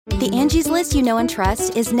The Angie's List you know and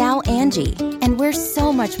trust is now Angie, and we're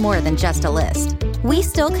so much more than just a list. We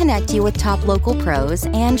still connect you with top local pros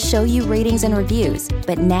and show you ratings and reviews,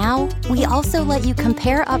 but now we also let you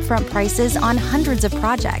compare upfront prices on hundreds of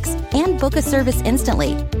projects and book a service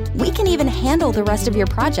instantly. We can even handle the rest of your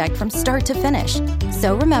project from start to finish.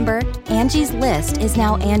 So remember, Angie's List is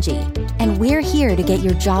now Angie, and we're here to get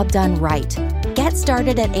your job done right. Get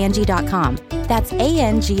started at Angie.com. That's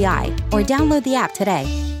ANGI, or download the app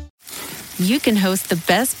today. You can host the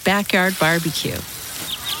best backyard barbecue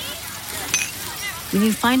when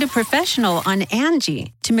you find a professional on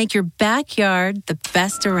Angie to make your backyard the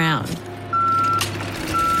best around.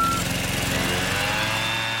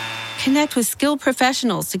 Connect with skilled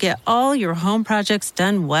professionals to get all your home projects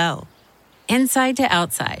done well. Inside to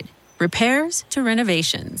outside, repairs to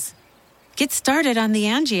renovations. Get started on the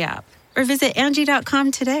Angie app or visit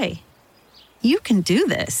Angie.com today. You can do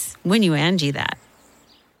this when you Angie that.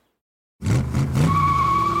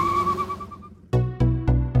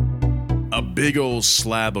 A big old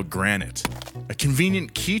slab of granite, a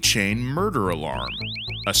convenient keychain murder alarm,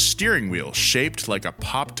 a steering wheel shaped like a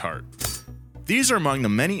Pop-Tart. These are among the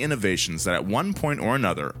many innovations that at one point or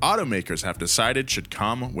another, automakers have decided should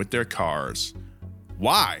come with their cars.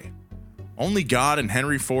 Why? Only God and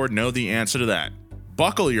Henry Ford know the answer to that.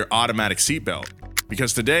 Buckle your automatic seatbelt,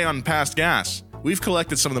 because today on Past Gas, we've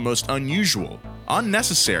collected some of the most unusual,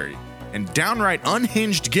 unnecessary, and downright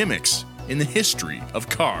unhinged gimmicks in the history of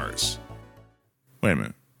cars. Wait a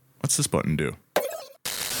minute, what's this button do?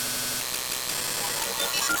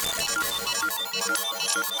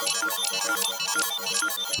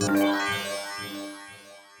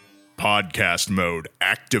 Podcast mode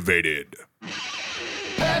activated.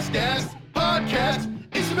 Past Gas Podcast.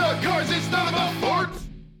 It's about cars, it's not about forts.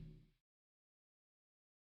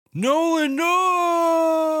 Nolan,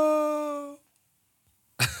 no!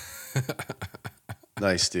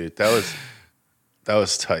 Nice, dude. That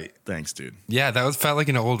was tight. Thanks, dude. Yeah, that felt like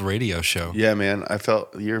an old radio show. Yeah, man. I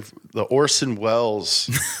felt you're the Orson Welles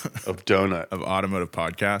of donut Of automotive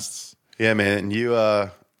podcasts. Yeah, man. You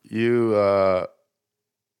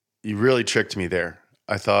really tricked me there.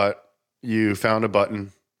 I thought you found a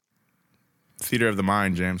button. Theater of the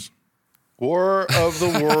mind, James. War of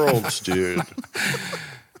the Worlds, dude.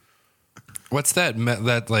 What's that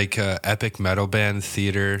epic metal band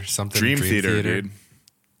theater something? Dream Theater, dude.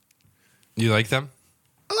 You like them?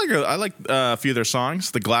 I like a few of their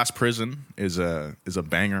songs. The Glass Prison is a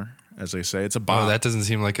banger, as they say. It's a bop. Oh, that doesn't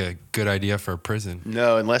seem like a good idea for a prison.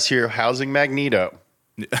 No, unless you're housing Magneto.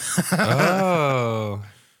 Oh.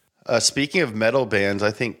 Speaking of metal bands,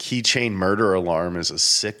 I think Keychain Murder Alarm is a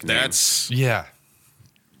sick name. That's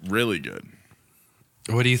really good.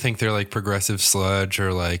 What do you think? They're like progressive sludge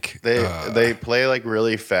or like... They play like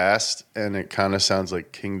really fast, and it kind of sounds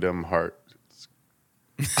like Kingdom Hearts.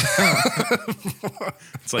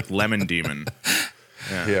 It's like Lemon Demon.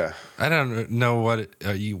 Yeah. I don't know what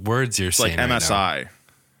words you're saying. It's like MSI. Right now.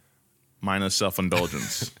 Mindless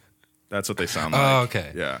self-indulgence. That's what they sound like. Oh,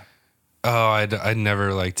 okay. Yeah. Oh, I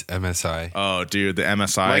never liked MSI. Oh, dude, the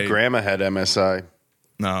MSI. My grandma had MSI.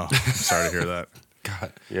 No, I'm sorry to hear that.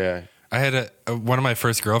 God. Yeah. I had one of my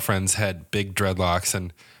first girlfriends had big dreadlocks,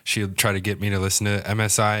 and she would try to get me to listen to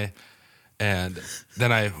MSI. And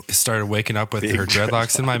then I started waking up with her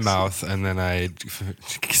dreadlocks in my mouth, and then I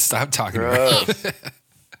stopped talking to her.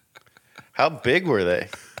 How big were they?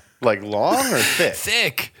 Like long or thick?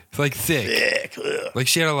 Thick. Like thick. Thick. Ugh. Like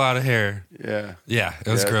she had a lot of hair. Yeah. Yeah, it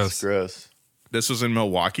was gross. It's gross. This was in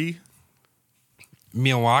Milwaukee?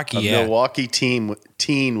 Milwaukee, A yeah. Milwaukee teen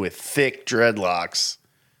with thick dreadlocks.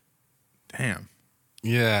 Damn.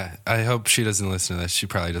 Yeah, I hope she doesn't listen to this. She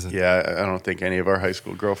probably doesn't. Yeah, I don't think any of our high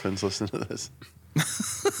school girlfriends listen to this.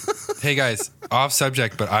 Hey guys, off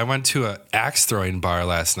subject, but I went to a axe throwing bar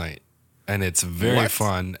last night, and it's very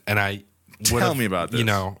fun. And Tell me about this. You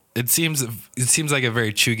know, it seems like a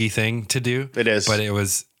very chuggy thing to do. It is, but it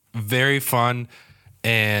was very fun.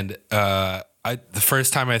 And the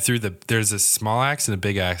first time I threw there's a small axe and a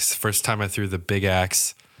big axe. The first time I threw the big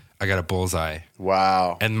axe, I got a bullseye.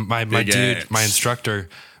 Wow. And my instructor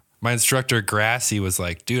Grassy was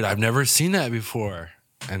like, dude, I've never seen that before.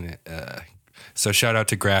 And so shout out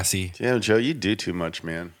to Grassy. Damn, Joe, you do too much,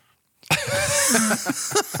 man.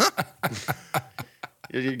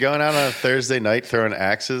 You're going out on a Thursday night throwing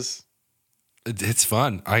axes? It's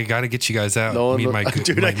fun. I got to get you guys out. I gotta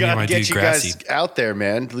get you Grassy. guys out there,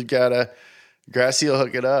 man. Grassy will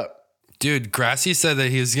hook it up. Dude, Grassy said that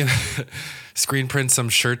he was going to screen print some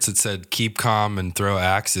shirts that said keep calm and throw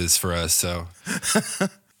axes for us. So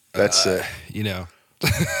that's it. You know.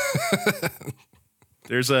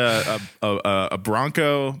 There's a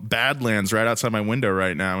Bronco Badlands right outside my window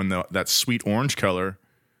right now in that sweet orange color.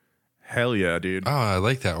 Hell yeah, dude. Oh, I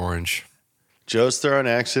like that orange. Joe's throwing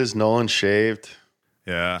axes. Nolan shaved.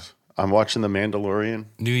 Yeah. I'm watching The Mandalorian.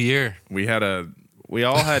 New year. We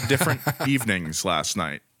all had different evenings last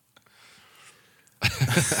night.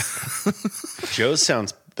 Joe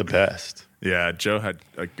sounds the best. Yeah, Joe had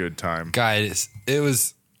a good time. Guys, it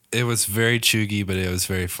was very chuggy, but it was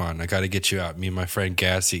very fun. I got to get you out. Me and my friend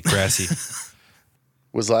Grassy.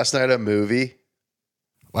 Was last night a movie?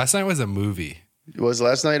 Last night was a movie. Was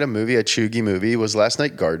last night a movie, a chuggy movie? Was last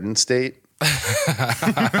night Garden State?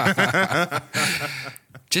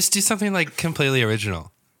 Just do something like completely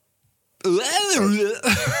original.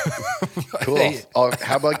 Cool.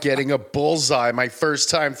 How about getting a bullseye? My first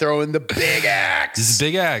time throwing the big axe. This is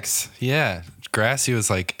Big Axe. Yeah. Grassy was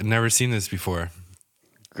like, never seen this before.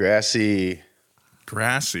 Grassy.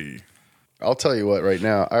 I'll tell you what right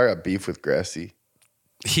now. I got beef with Grassy.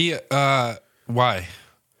 Why?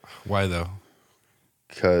 Why though?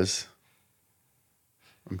 Because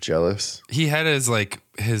I'm jealous. He had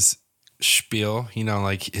his spiel,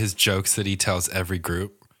 like his jokes that he tells every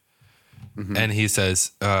group. Mm-hmm. And he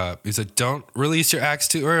says, don't release your axe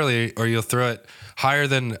too early or you'll throw it higher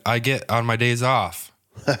than I get on my days off.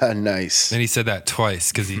 Nice. And he said that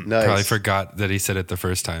twice because he probably forgot that he said it the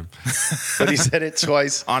first time. But he said it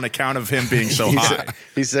twice. On account of him being so high.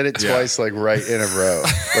 He said it twice, like right in a row.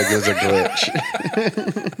 Like it was a glitch.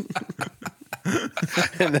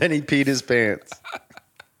 And then he peed his pants.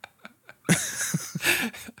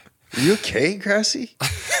 Are you okay, Grassy?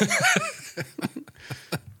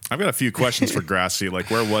 I've got a few questions for Grassy.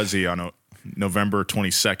 Like, where was he on November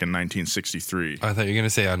 22nd, 1963? I thought you were going to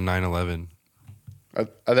say on 9/11. I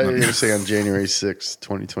thought you were going to say on January 6th,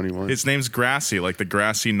 2021. His name's Grassy, like the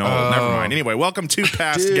grassy knoll. Never mind. Anyway, welcome to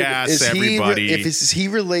Past Gas, everybody. Is he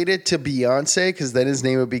related to Beyonce? Because then his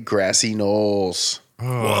name would be Grassy Knowles.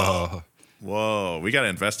 Oh. Whoa. We got to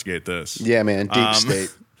investigate this. Yeah, man. Deep state.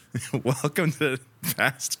 Welcome to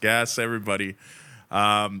Past Gas, everybody.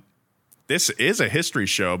 This is a history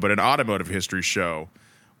show, but an automotive history show.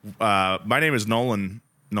 My name is Nolan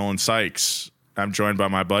Sykes. I'm joined by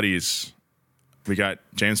my buddies. We got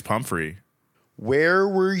James Pumphrey. Where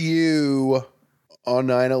were you on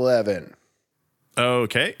 9/11?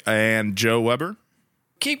 Okay. And Joe Weber.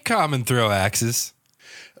 Keep calm and throw axes.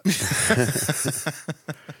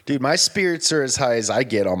 Dude, my spirits are as high as I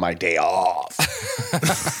get on my day off.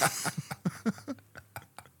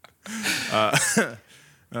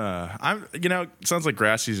 Sounds like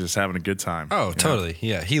Grassy's just having a good time. Oh, totally.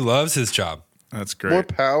 Yeah. He loves his job. That's great. More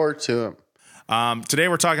power to him. Today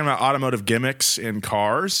we're talking about automotive gimmicks in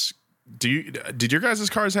cars. Did your guys'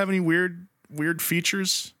 cars have any weird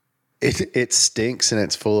features? It stinks and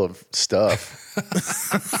it's full of stuff.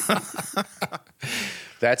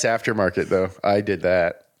 That's aftermarket though. I did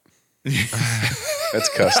that. That's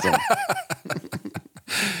custom.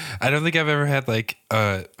 I don't think I've ever had like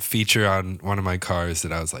a feature on one of my cars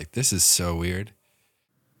that I was like, this is so weird.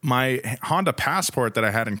 My Honda Passport that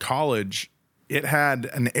I had in college, it had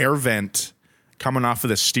an air vent coming off of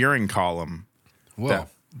the steering column. Whoa. That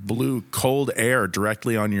blew cold air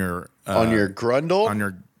directly on your grundle? On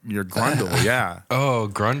your grundle, yeah. Oh,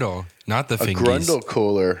 grundle. Not the fingies. A grundle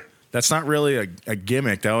cooler. That's not really a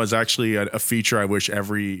gimmick. That was actually a feature I wish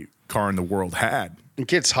every car in the world had. It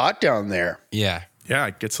gets hot down there. Yeah. Yeah,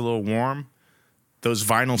 it gets a little warm. Those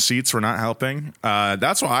vinyl seats were not helping.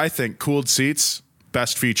 That's why I think cooled seats,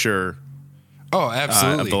 best feature Oh,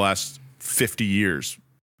 absolutely. of the last 50 years.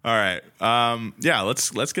 All right.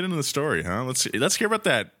 Let's get into the story, huh? Let's hear about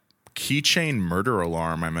that keychain murder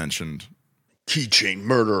alarm I mentioned. Keychain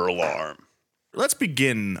murder alarm. Let's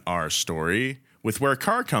begin our story with where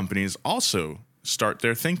car companies also start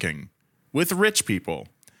their thinking. With rich people.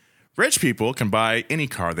 Rich people can buy any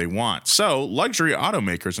car they want. So, luxury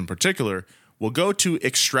automakers in particular will go to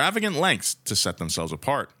extravagant lengths to set themselves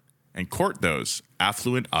apart and court those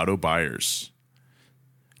affluent auto buyers.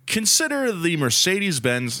 Consider the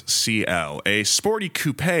Mercedes-Benz CL, a sporty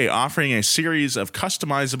coupe offering a series of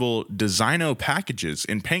customizable designo packages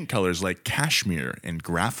in paint colors like cashmere and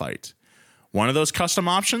graphite. One of those custom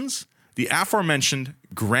options? The aforementioned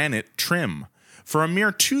granite trim. For a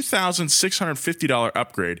mere $2,650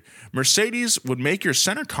 upgrade, Mercedes would make your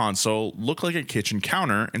center console look like a kitchen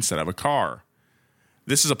counter instead of a car.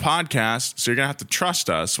 This is a podcast, so you're going to have to trust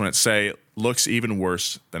us when it say looks even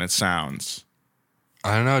worse than it sounds.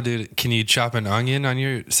 I don't know, dude. Can you chop an onion on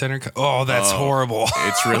your center? Oh, that's horrible.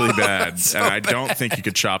 It's really bad. So and I don't think you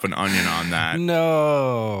could chop an onion on that.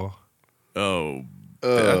 No. Oh,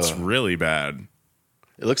 that's really bad.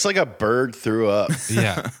 It looks like a bird threw up.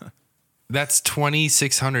 Yeah. That's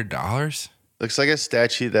 $2,600. Looks like a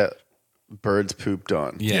statue that birds pooped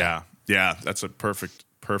on. Yeah. That's a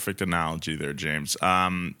perfect analogy there, James.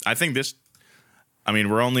 I think this. I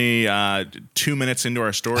mean, we're only 2 minutes into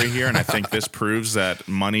our story here, and I think this proves that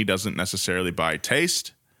money doesn't necessarily buy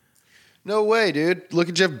taste. No way, dude. Look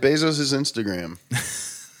at Jeff Bezos' Instagram.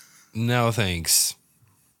 No, thanks.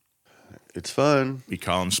 It's fun. We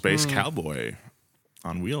call him Space Cowboy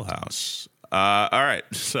on Wheelhouse. All right,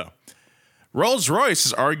 so Rolls-Royce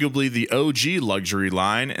is arguably the OG luxury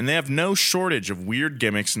line, and they have no shortage of weird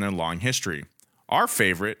gimmicks in their long history. Our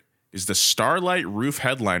favorite is the Starlight Roof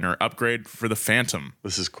Headliner upgrade for the Phantom.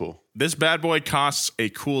 This is cool. This bad boy costs a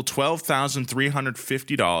cool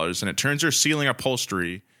 $12,350, and it turns your ceiling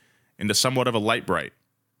upholstery into somewhat of a light bright.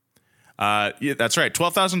 Yeah, that's right,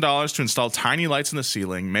 $12,000 to install tiny lights in the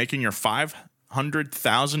ceiling, making your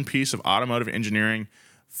 500,000 piece of automotive engineering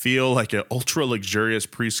feel like an ultra luxurious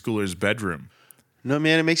preschooler's bedroom. No,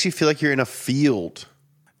 man, it makes you feel like you're in a field.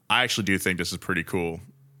 I actually do think this is pretty cool.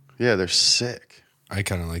 Yeah, they're sick. I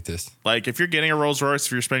kind of like this. Like, if you're getting a Rolls Royce,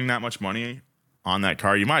 if you're spending that much money on that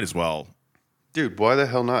car, you might as well. Dude, why the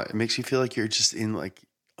hell not? It makes you feel like you're just in like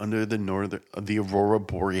under the Aurora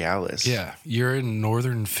Borealis. Yeah, you're in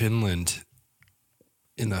northern Finland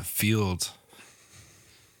in the field.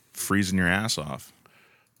 Freezing your ass off.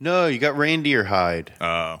 No, you got reindeer hide.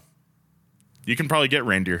 You can probably get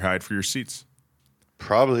reindeer hide for your seats.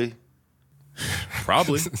 Probably, dude.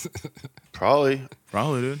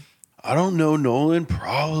 I don't know, Nolan.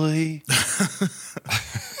 Probably.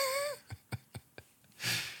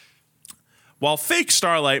 While fake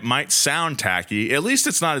Starlight might sound tacky, at least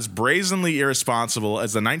it's not as brazenly irresponsible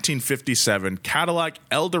as the 1957 Cadillac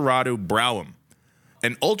Eldorado Brougham,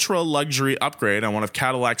 an ultra-luxury upgrade on one of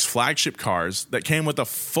Cadillac's flagship cars that came with a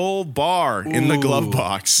full bar in the glove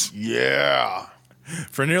box. Yeah.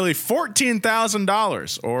 For nearly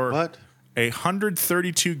 $14,000, or What?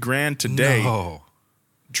 $132,000 today. No.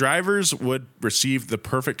 Drivers would receive the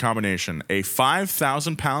perfect combination: a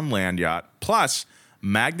 5,000-pound land yacht plus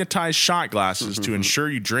magnetized shot glasses to ensure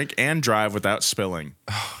you drink and drive without spilling.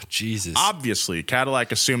 Oh, Jesus. Obviously,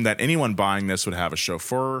 Cadillac assumed that anyone buying this would have a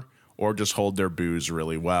chauffeur or just hold their booze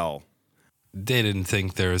really well. They didn't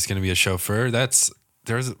think there was going to be a chauffeur.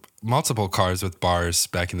 There's multiple cars with bars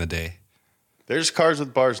back in the day. There's cars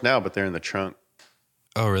with bars now, but they're in the trunk.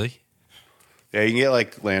 Oh, really? Yeah, you can get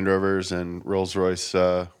like Land Rovers and Rolls Royce,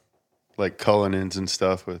 like Cullinans and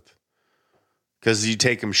stuff with, because you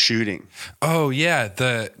take them shooting. Oh, yeah.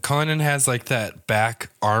 The Cullinan has like that back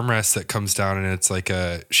armrest that comes down and it's like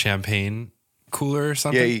a champagne cooler or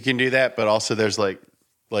something. Yeah, you can do that, but also there's like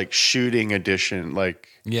shooting edition. Like,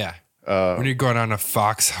 Yeah. When you're going on a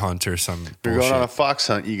fox hunt or some if you're bullshit. going on a fox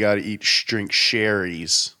hunt, you got to drink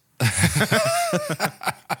sherries.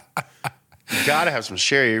 You got to have some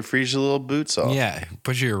sherry. You freeze your little boots off. Yeah.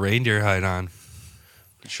 Put your reindeer hide on.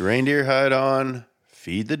 Put your reindeer hide on,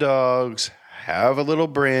 feed the dogs, have a little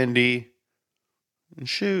brandy, and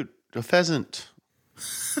shoot a pheasant.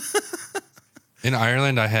 In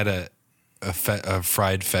Ireland, I had a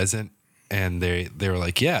fried pheasant, and they were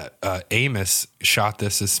like, yeah, Amos shot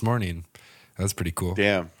this morning. That was pretty cool.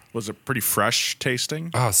 Damn. Was it pretty fresh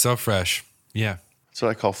tasting? Oh, so fresh. Yeah. That's what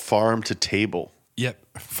I call farm to table.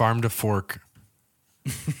 Yep. Farm to fork.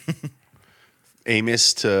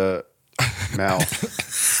 Amos to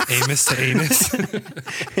mouth. Amos to anus.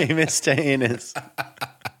 Amos to anus.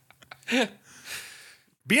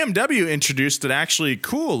 BMW introduced an actually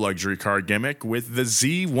cool luxury car gimmick with the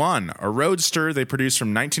Z1, a roadster they produced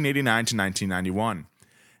from 1989 to 1991.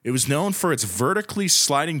 It was known for its vertically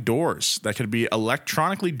sliding doors that could be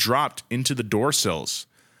electronically dropped into the door sills.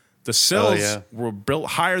 The sills were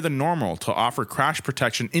built higher than normal to offer crash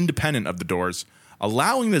protection independent of the doors,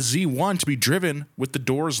 allowing the Z1 to be driven with the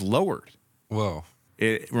doors lowered. Whoa.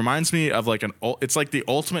 It reminds me of it's like the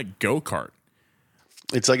ultimate go-kart.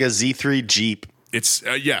 It's like a Z3 Jeep. It's,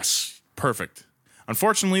 yes, perfect.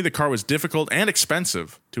 Unfortunately, the car was difficult and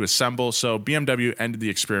expensive to assemble, so BMW ended the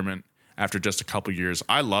experiment after just a couple years.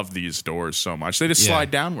 I love these doors so much. They just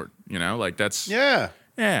slide downward, like that's... Yeah.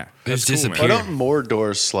 Yeah. They That's just cool, disappear. man. Why don't more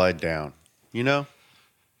doors slide down? You know?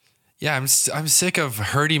 Yeah, I'm sick of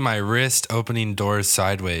hurting my wrist opening doors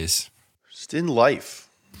sideways. Just in life.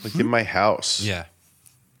 Like in my house. Yeah.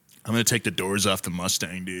 I'm going to take the doors off the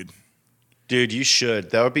Mustang, dude. Dude, you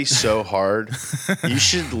should. That would be so hard. You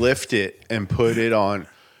should lift it and put it on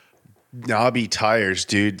knobby tires,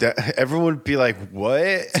 dude. That everyone would be like,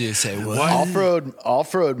 "What? You say what?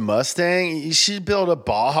 Off-road Mustang? You should build a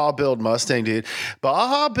Baja build Mustang, dude.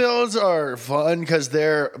 Baja builds are fun because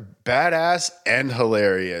they're badass and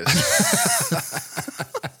hilarious."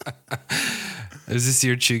 Is this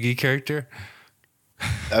your Chugi character?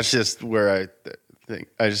 That's just where I think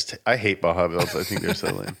I hate Baja builds. I think they're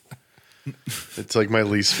so lame. It's like my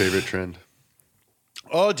least favorite trend.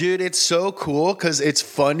 Oh, dude, it's so cool because it's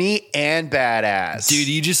funny and badass. Dude,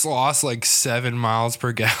 you just lost like 7 miles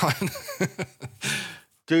per gallon.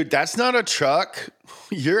 Dude, that's not a truck.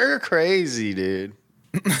 You're crazy, dude.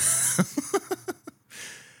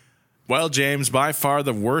 Well, James, by far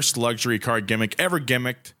the worst luxury car gimmick ever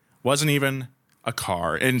gimmicked wasn't even a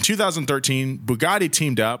car. In 2013, Bugatti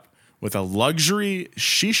teamed up with a luxury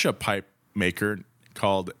shisha pipe maker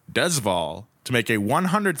called Desval to make a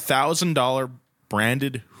 $100,000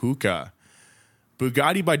 branded hookah.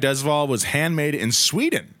 Bugatti by Desval was handmade in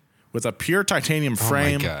Sweden with a pure titanium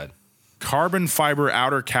frame, Oh my God. carbon fiber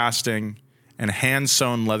outer casting, and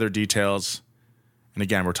hand-sewn leather details. And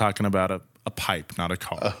again, we're talking about a pipe, not a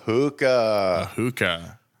car. A hookah. A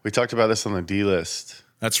hookah. We talked about this on the D list.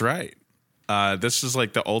 That's right. This is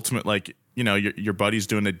like the ultimate, like, you know, your buddy's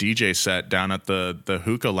doing a DJ set down at the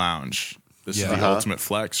hookah lounge. This is the ultimate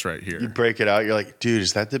flex right here. You break it out, you're like, dude,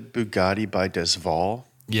 is that the Bugatti by Desval?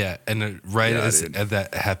 Yeah, and as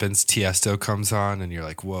that happens, Tiesto comes on, and you're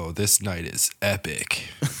like, whoa, this night is epic.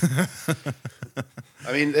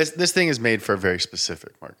 I mean, this thing is made for a very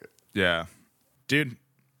specific market. Yeah. Dude,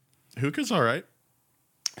 hookah's all right.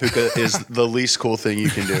 Hookah is the least cool thing you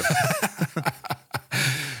can do.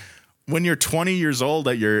 When you're 20 years old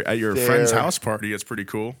at your friend's house party, it's pretty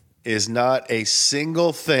cool. Is not a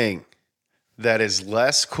single thing that is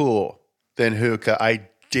less cool than hookah. I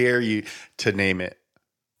dare you to name it.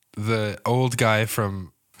 The old guy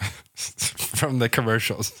from the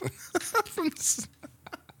commercials.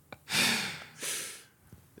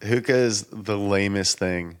 Hookah is the lamest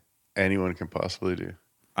thing anyone can possibly do.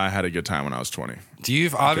 I had a good time when I was 20.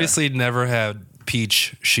 You've obviously never had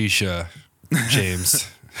peach shisha, James.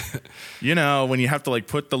 You know, when you have to like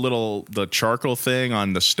put the charcoal thing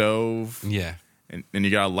on the stove. Yeah. And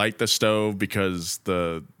you gotta light the stove because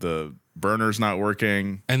the burner's not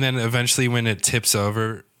working. And then eventually when it tips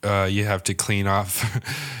over, you have to clean off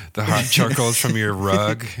the hot charcoals from your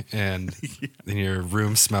rug, and then your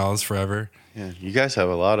room smells forever. Yeah, you guys have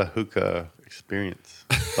a lot of hookah experience.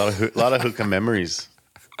 A lot of hookah memories.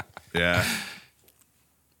 Yeah.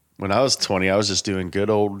 When I was 20, I was just doing good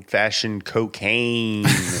old-fashioned cocaine.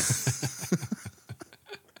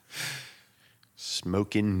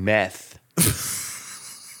 Smoking meth.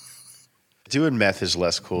 Doing meth is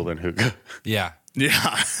less cool than hookah. Yeah. Yeah.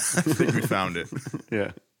 I think we found it.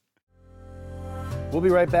 Yeah. We'll be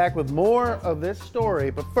right back with more of this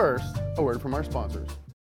story, but first, a word from our sponsors.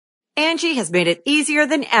 Angie has made it easier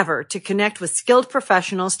than ever to connect with skilled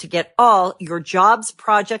professionals to get all your jobs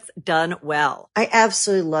projects done well. I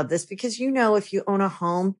absolutely love this because, you know, if you own a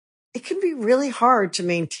home, it can be really hard to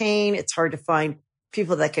maintain. It's hard to find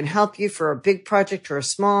people that can help you for a big project or a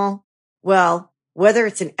small. Well, whether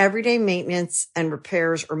it's in everyday maintenance and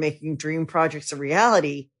repairs or making dream projects a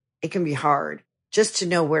reality, it can be hard just to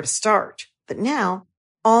know where to start. But now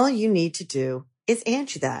all you need to do is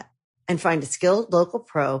Angie that and find a skilled local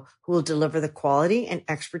pro who will deliver the quality and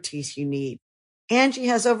expertise you need. Angie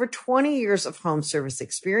has over 20 years of home service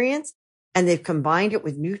experience, and they've combined it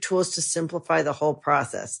with new tools to simplify the whole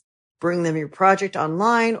process. Bring them your project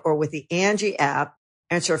online or with the Angie app,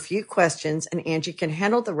 answer a few questions, and Angie can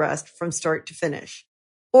handle the rest from start to finish.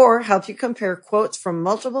 Or help you compare quotes from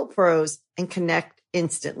multiple pros and connect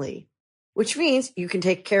instantly, which means you can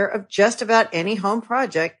take care of just about any home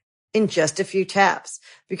project in just a few taps.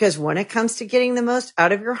 Because when it comes to getting the most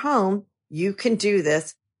out of your home, you can do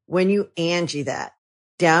this when you Angie that.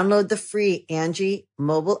 Download the free Angie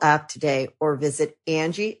mobile app today or visit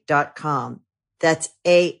Angie.com. That's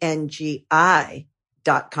ANGI.com.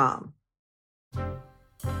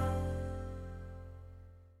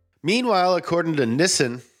 Meanwhile, according to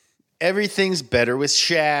Nissan, everything's better with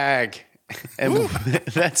shag. And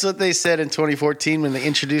that's what they said in 2014 when they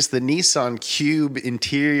introduced the Nissan Cube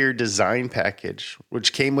interior design package,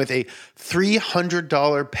 which came with a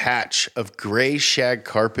 $300 patch of gray shag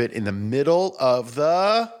carpet in the middle of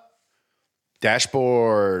the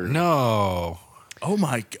dashboard. No. Oh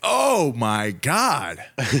my God.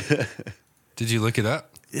 Did you look it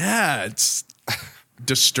up? Yeah, it's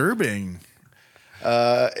disturbing.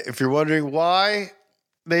 If you're wondering why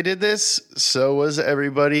they did this, so was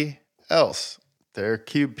everybody else. They're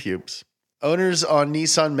cube pubes. Owners on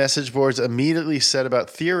Nissan message boards immediately set about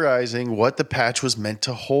theorizing what the patch was meant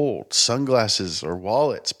to hold, sunglasses or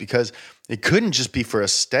wallets, because it couldn't just be for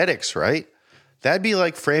aesthetics, right? That'd be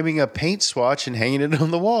like framing a paint swatch and hanging it on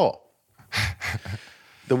the wall.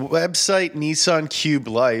 The website Nissan Cube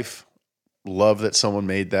Life, love that someone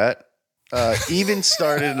made that, even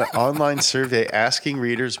started an online survey asking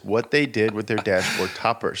readers what they did with their dashboard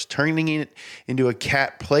toppers. Turning it into a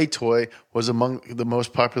cat play toy was among the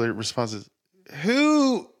most popular responses.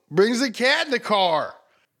 Who brings a cat in the car?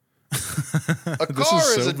 A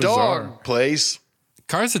car is a dog place.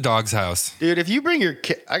 Car's a dog's house. Dude, if you bring your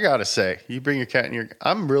cat, I gotta say, you bring your cat in your,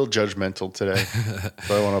 I'm real judgmental today,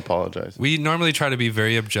 so I want to apologize. We normally try to be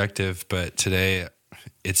very objective, but today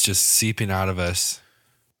it's just seeping out of us.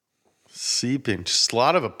 Seeping, just a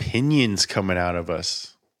lot of opinions coming out of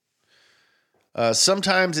us.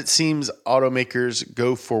 Sometimes it seems automakers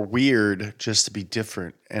go for weird just to be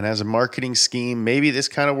different. And as a marketing scheme, maybe this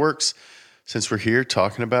kind of works since we're here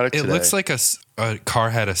talking about it today. It looks like a car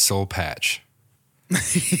had a soul patch.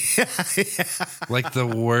 yeah. Like the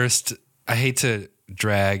worst. I hate to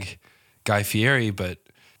drag Guy Fieri, but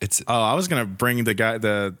it's. Oh, I was going to bring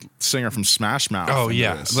the singer from Smash Mouth. Oh,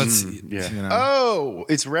 yeah. This. Let's. Yeah. You know? Oh,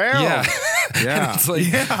 it's round. Yeah. Yeah. It's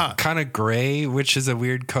like kind of gray, which is a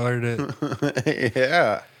weird color to.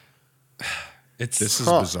 Yeah. This is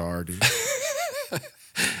bizarre, dude.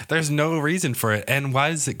 There's no reason for it. And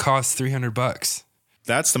why does it cost $300?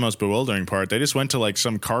 That's the most bewildering part. They just went to like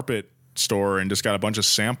some carpet store and just got a bunch of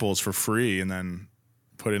samples for free and then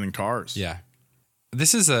put it in cars. Yeah.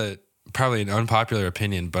 This is probably an unpopular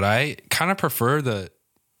opinion, but I kind of prefer the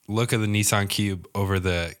look of the Nissan Cube over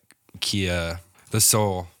the Kia, the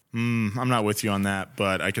Soul. I'm not with you on that,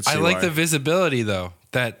 but I could see I like why. the visibility though.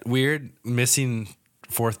 That weird missing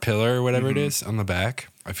fourth pillar or whatever it is on the back.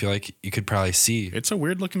 I feel like you could probably see. It's a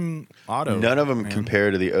weird looking auto. None of them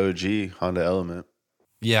compare to the OG Honda Element.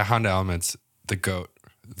 Yeah, Honda Element's the goat,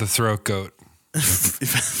 the throat goat.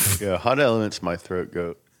 Yeah, Honda Element's my throat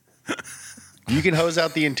goat. You can hose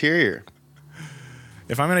out the interior.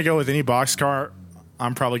 If I'm going to go with any box car,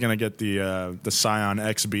 I'm probably going to get the Scion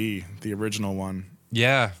XB, the original one.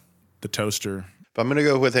 Yeah. The toaster. If I'm going to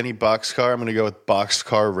go with any box car, I'm going to go with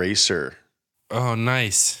Boxcar Racer. Oh,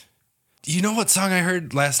 nice. You know what song I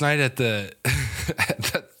heard last night at the, at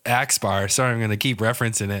the Axe Bar? Sorry, I'm going to keep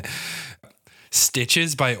referencing it.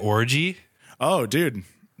 Stitches by Orgy. Oh, dude,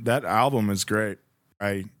 that album is great.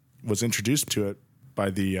 I was introduced to it by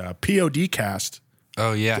the POD cast.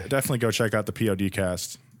 Oh, yeah. Definitely go check out the POD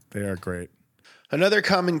cast. They are great. Another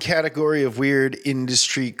common category of weird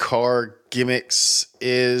industry car gimmicks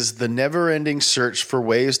is the never-ending search for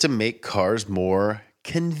ways to make cars more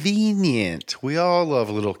convenient. We all love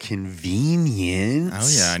a little convenience. Oh,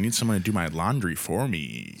 yeah. I need someone to do my laundry for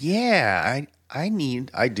me. Yeah,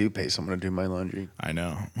 I do pay someone to do my laundry. I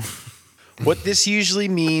know. What this usually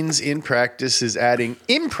means in practice is adding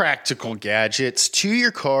impractical gadgets to your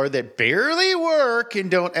car that barely work and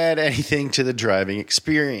don't add anything to the driving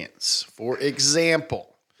experience. For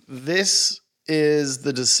example, this is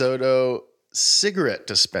the DeSoto cigarette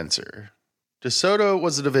dispenser. DeSoto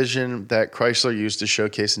was a division that Chrysler used to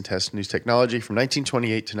showcase and test new technology from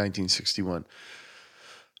 1928 to 1961.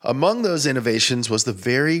 Among those innovations was the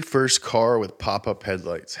very first car with pop-up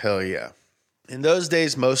headlights. Hell yeah. In those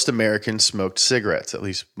days, most Americans smoked cigarettes, at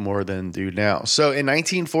least more than do now. So in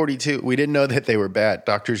 1942, we didn't know that they were bad.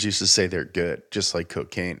 Doctors used to say they're good, just like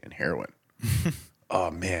cocaine and heroin. Oh,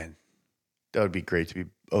 man. That would be great to be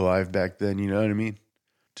alive back then, you know what I mean?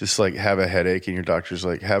 Just like have a headache and your doctor's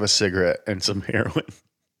like, have a cigarette and some heroin.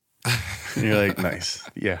 And you're like, nice.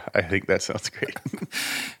 Yeah, I think that sounds great.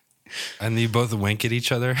 And you both wink at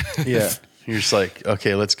each other. Yeah. You're just like,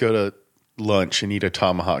 okay, let's go to lunch and eat a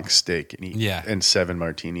tomahawk steak and eat and 7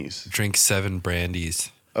 martinis. Drink 7 brandies.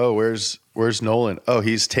 Oh, where's Nolan? Oh,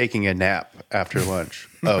 he's taking a nap after lunch.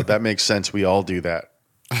 Oh, that makes sense. We all do that.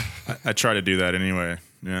 I try to do that anyway.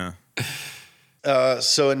 Yeah.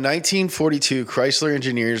 So in 1942, Chrysler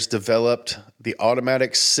engineers developed the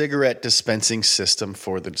automatic cigarette dispensing system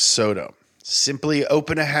for the DeSoto. Simply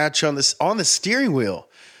open a hatch on the steering wheel,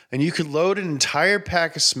 and you could load an entire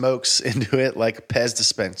pack of smokes into it like a Pez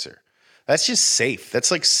dispenser. That's just safe. That's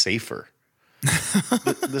like safer.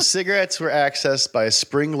 The cigarettes were accessed by a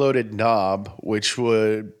spring-loaded knob, which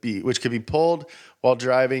could be pulled while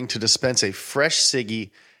driving to dispense a fresh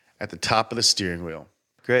ciggy at the top of the steering wheel.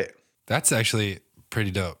 Great. That's actually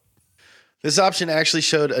pretty dope. This option actually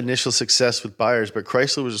showed initial success with buyers, but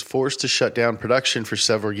Chrysler was forced to shut down production for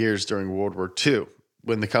several years during World War II.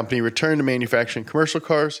 When the company returned to manufacturing commercial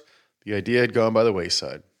cars, the idea had gone by the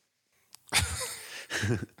wayside.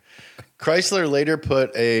 Chrysler later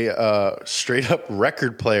put a straight-up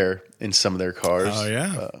record player in some of their cars. Oh,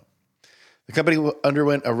 yeah. The company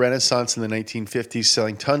underwent a renaissance in the 1950s,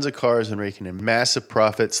 selling tons of cars and raking in massive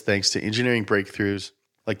profits thanks to engineering breakthroughs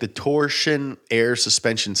like the torsion air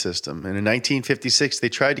suspension system. And in 1956, they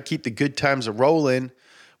tried to keep the good times rolling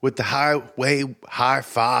with the highway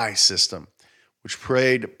hi-fi system, which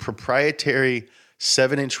played proprietary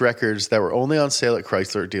 7-inch records that were only on sale at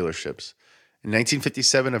Chrysler dealerships. In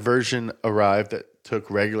 1957, a version arrived that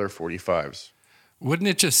took regular 45s. Wouldn't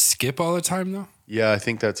it just skip all the time, though? Yeah, I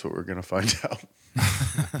think that's what we're going to find out.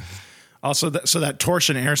 Also, that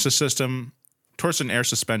torsion air suspension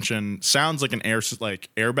sounds like an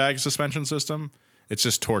airbag suspension system. It's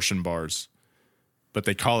just torsion bars, but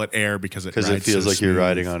they call it air because it feels like smooth. you're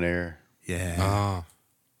riding on air. Yeah. Oh.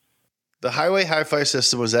 The highway hi-fi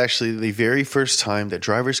system was actually the very first time that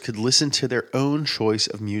drivers could listen to their own choice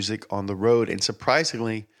of music on the road. And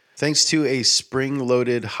surprisingly, thanks to a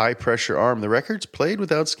spring-loaded high-pressure arm, the records played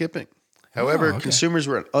without skipping. However, consumers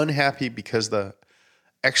were unhappy because the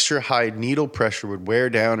extra high needle pressure would wear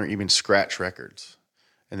down or even scratch records.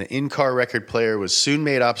 And the in-car record player was soon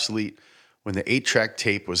made obsolete when the 8-track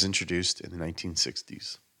tape was introduced in the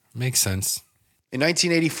 1960s. Makes sense. In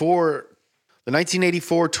 1984, the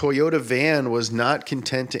 1984 Toyota van was not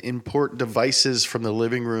content to import devices from the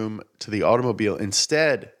living room to the automobile.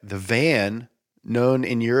 Instead, the van, known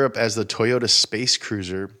in Europe as the Toyota Space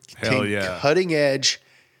Cruiser, contained cutting-edge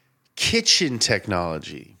kitchen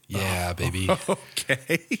technology. Yeah, baby.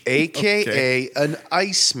 Okay. AKA an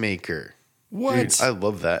ice maker. What? Dude, I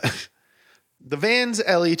love that. The van's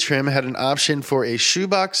LE trim had an option for a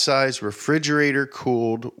shoebox-sized refrigerator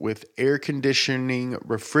cooled with air conditioning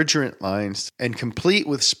refrigerant lines and complete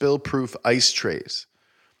with spill-proof ice trays.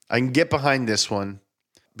 I can get behind this one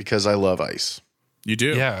because I love ice. You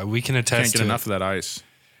do? Yeah, we can attest Can't get to enough of that ice.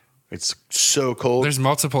 It's so cold. There's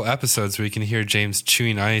multiple episodes where you can hear James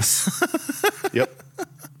chewing ice. Yep.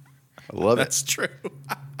 I love it. That's true.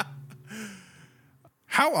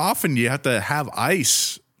 How often do you have to have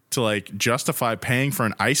ice to like justify paying for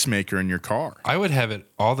an ice maker in your car? I would have it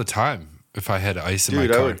all the time if I had ice in Dude,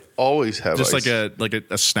 my car. I would always have Just ice. like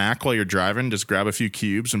a snack while you're driving. Just grab a few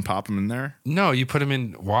cubes and pop them in there. No, you put them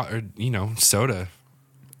in water, soda.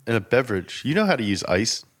 In a beverage. You know how to use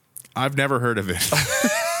ice. I've never heard of it.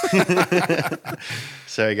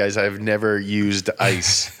 Sorry, guys. I've never used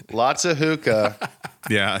ice. Lots of hookah.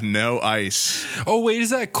 Yeah, no ice. Oh, wait, is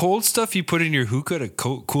that cold stuff you put in your hookah to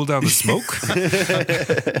cool down the smoke?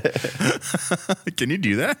 Can you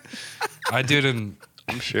do that? I do it in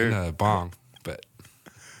Sure. bong, but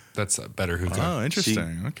that's a better hookah. Oh,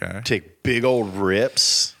 interesting. Okay. Take big old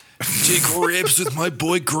rips. Take ribs with my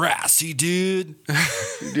boy Grassy, dude.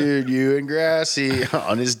 Dude, you and Grassy,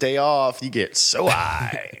 on his day off, you get so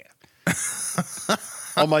high.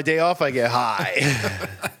 On my day off, I get high.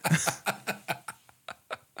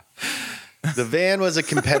 The van was a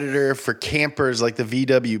competitor for campers like the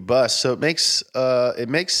VW bus, so it makes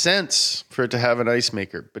sense for it to have an ice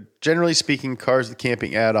maker. But generally speaking, cars with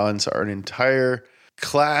camping add-ons are an entire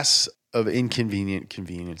class of inconvenient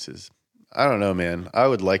conveniences. I don't know, man. I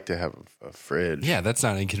would like to have a fridge. Yeah, that's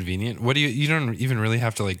not inconvenient. What do you don't even really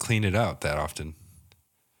have to like clean it out that often.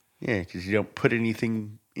 Yeah, because you don't put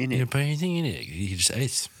anything in You it. don't put anything in it. You just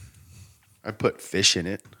ice. I put fish in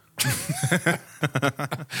it.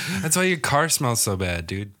 That's why your car smells so bad,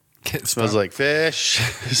 dude. It smells like fish.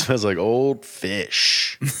 It smells like old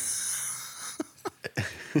fish.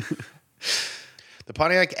 The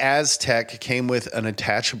Pontiac Aztek came with an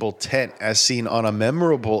attachable tent, as seen on a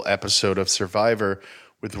memorable episode of Survivor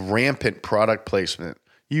with rampant product placement.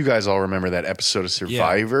 You guys all remember that episode of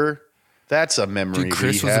Survivor? Yeah. That's a memory. Dude,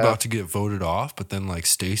 Chris was about to get voted off, but then like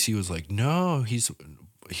Stacy was like, "No, he's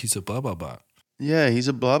a blah blah blah." Yeah, he's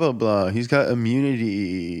a blah blah blah. He's got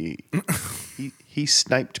immunity. he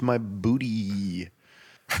sniped my booty.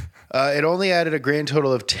 It only added a grand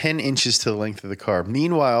total of 10 inches to the length of the car.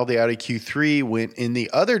 Meanwhile, the Audi Q3 went in the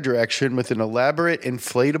other direction with an elaborate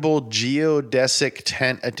inflatable geodesic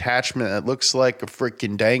tent attachment that looks like a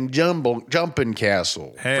freaking dang jumping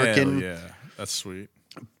castle. Hell Frickin' yeah. That's sweet.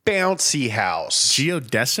 Bouncy house.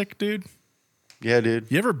 Geodesic, dude? Yeah, dude.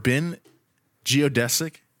 You ever been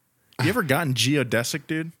geodesic? You ever gotten geodesic,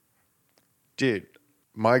 dude? Dude,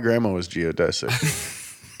 my grandma was geodesic.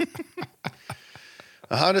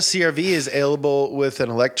 A Honda CR-V is available with an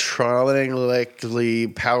electronically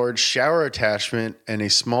powered shower attachment and a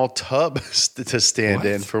small tub to stand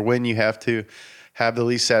in for when you have to have the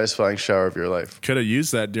least satisfying shower of your life. Could have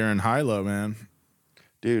used that during high-low, man.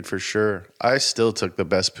 Dude, for sure. I still took the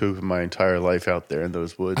best poop of my entire life out there in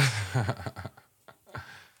those woods.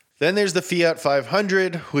 Then there's the Fiat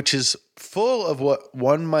 500, which is full of what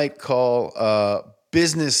one might call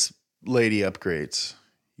business lady upgrades.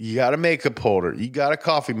 You got a makeup holder, you got a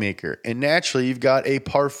coffee maker, and naturally you've got a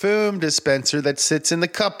parfum dispenser that sits in the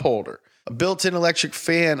cup holder. A built-in electric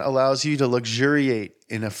fan allows you to luxuriate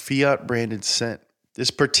in a Fiat branded scent.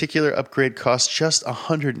 This particular upgrade costs just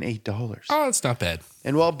 $108. Oh, it's not bad.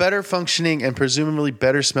 And while better functioning and presumably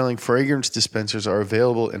better smelling fragrance dispensers are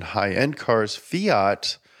available in high-end cars,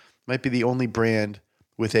 Fiat might be the only brand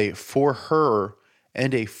with a for her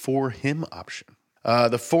and a for him option.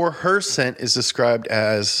 The for her scent is described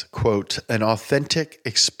as, quote, an authentic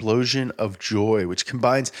explosion of joy, which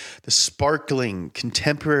combines the sparkling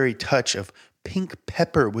contemporary touch of pink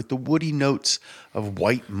pepper with the woody notes of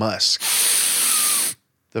white musk.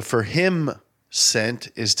 The for him scent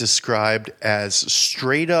is described as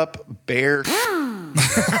straight up bear.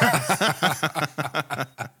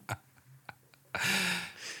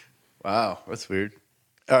 Wow, that's weird.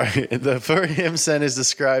 All right, the for him scent is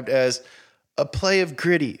described as a play of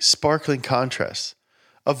gritty, sparkling contrasts,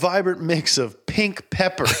 a vibrant mix of pink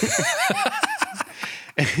pepper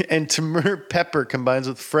and tamar pepper combines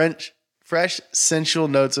with fresh, sensual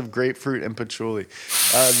notes of grapefruit and patchouli.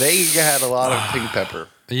 They had a lot of pink pepper.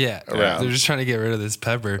 Yeah, around. they're just trying to get rid of this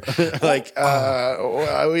pepper. Like,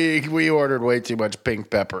 we ordered way too much pink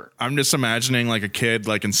pepper. I'm just imagining like a kid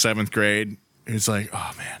like in 7th grade who's like,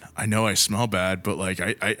 oh man, I know I smell bad, but like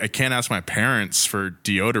I can't ask my parents for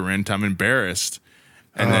deodorant. I'm embarrassed.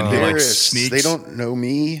 And then he like sneaks. They don't know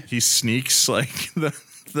me. He sneaks like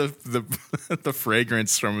the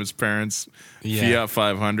fragrance from his parents' Fiat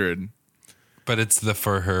 500. But it's the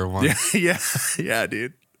for her one. Yeah,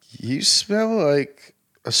 dude. You smell like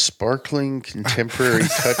a sparkling contemporary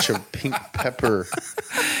touch of pink pepper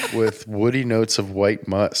with woody notes of white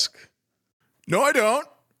musk. No, I don't.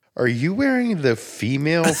 Are you wearing the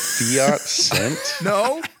female Fiat scent?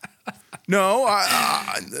 No.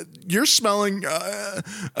 You're smelling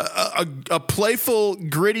a playful,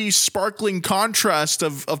 gritty, sparkling contrast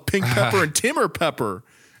of pink pepper and timber pepper.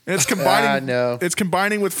 And it's combining. No. It's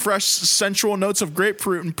combining with fresh, sensual notes of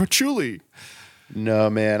grapefruit and patchouli. No,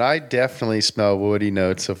 man. I definitely smell woody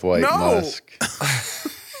notes of white musk.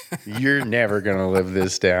 You're never going to live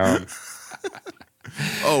this down.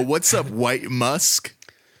 Oh, what's up, white musk?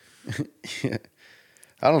 Yeah.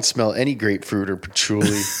 I don't smell any grapefruit or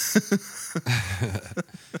patchouli.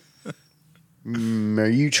 Are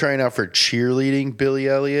you trying out for cheerleading, Billy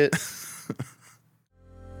Elliot?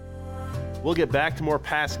 We'll get back to more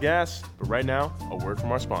past gas, but right now, a word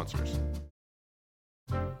from our sponsors.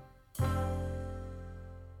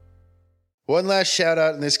 One last shout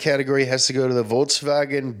out in this category has to go to the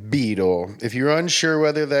Volkswagen Beetle. If you're unsure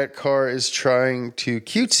whether that car is trying to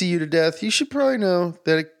cutesy you to death, you should probably know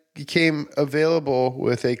that it became available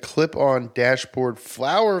with a clip-on dashboard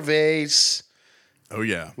flower vase. Oh,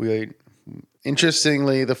 yeah.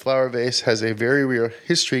 Interestingly, the flower vase has a very real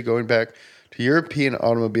history going back to European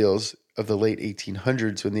automobiles of the late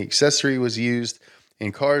 1800s when the accessory was used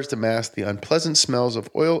in cars to mask the unpleasant smells of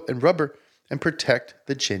oil and rubber and protect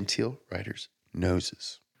the genteel riders'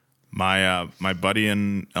 noses. My buddy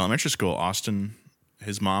in elementary school, Austin,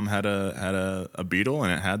 his mom had a Beetle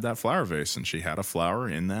and it had that flower vase, and she had a flower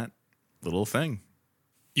in that little thing.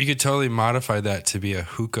 You could totally modify that to be a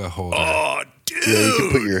hookah holder. Oh, dude. Yeah, you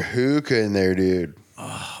could put your hookah in there, dude.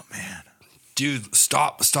 Oh, man. Dude,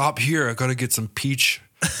 stop here. I gotta get some peach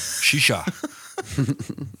shisha.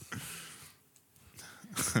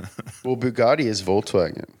 Well, Bugatti is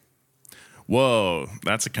Volkswagen. Whoa,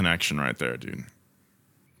 that's a connection right there, dude.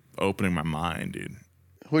 Opening my mind, dude.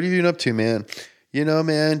 What have you been up to, man? You know,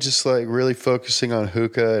 man, just like really focusing on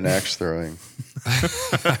hookah and axe throwing.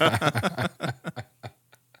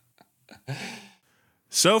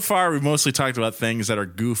 So far, we've mostly talked about things that are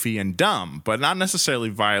goofy and dumb, but not necessarily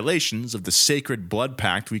violations of the sacred blood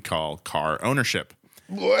pact we call car ownership.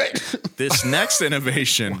 What? This next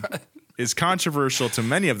innovation is controversial to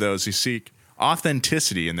many of those who seek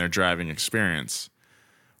authenticity in their driving experience.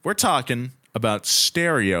 We're talking about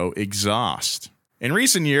stereo exhaust. In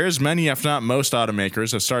recent years, many, if not most,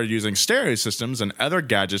 automakers have started using stereo systems and other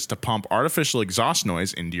gadgets to pump artificial exhaust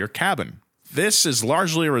noise into your cabin. This is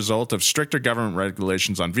largely a result of stricter government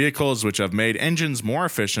regulations on vehicles, which have made engines more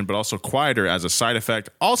efficient but also quieter as a side effect.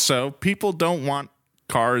 Also, people don't want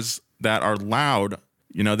cars that are loud.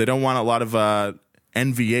 You know, they don't want a lot of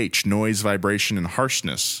NVH, noise, vibration, and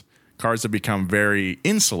harshness. Cars have become very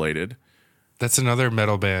insulated. That's another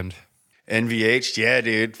metal band. NVH? Yeah,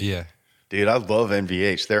 dude. Yeah. Dude, I love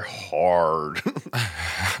NVH. They're hard.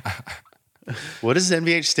 What does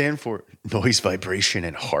NVH stand for? Noise, vibration,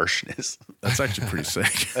 and harshness. That's actually pretty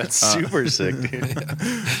sick. That's super sick, dude.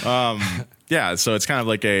 Yeah, so it's kind of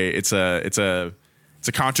like it's a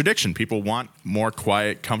contradiction. People want more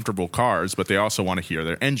quiet, comfortable cars, but they also want to hear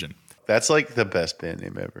their engine. That's like the best band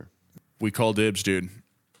name ever. We call dibs, dude.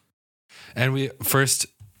 And we first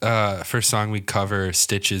song we cover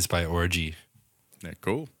Stitches by Orgy. Yeah,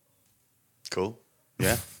 cool. Cool.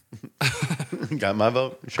 Yeah. Got my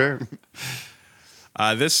vote. Sure.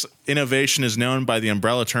 This innovation is known by the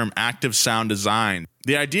umbrella term active sound design.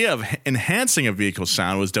 The idea of enhancing a vehicle's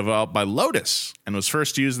sound was developed by Lotus and was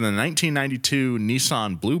first used in the 1992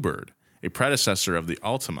 Nissan Bluebird, a predecessor of the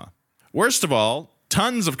Altima. Worst of all,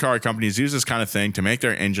 tons of car companies use this kind of thing to make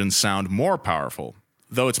their engines sound more powerful,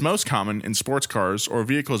 though it's most common in sports cars or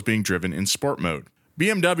vehicles being driven in sport mode.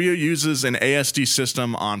 BMW uses an ASD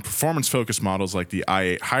system on performance-focused models like the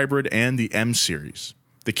i8 Hybrid and the M Series.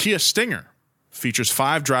 The Kia Stinger features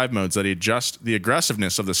 5 drive modes that adjust the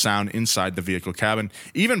aggressiveness of the sound inside the vehicle cabin.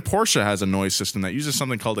 Even Porsche has a noise system that uses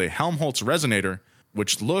something called a Helmholtz resonator,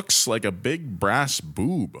 which looks like a big brass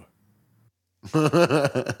boob.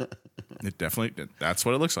 That's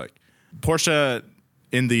what it looks like. Porsche,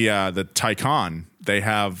 in the Taycan, they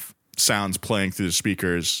have sounds playing through the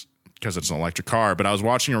speakers because it's an electric car. But I was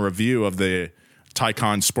watching a review of the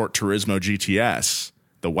Taycan Sport Turismo GTS,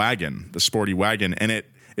 the sporty wagon, and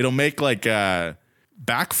it'll make like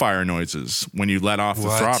backfire noises when you let off the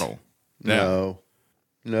throttle. Yeah.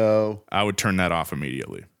 No. I would turn that off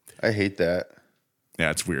immediately. I hate that. Yeah,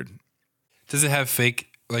 it's weird. Does it have fake,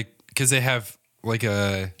 because they have like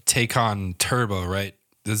a Taycan Turbo, right?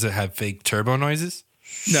 Does it have fake turbo noises?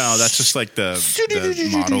 No, that's just like the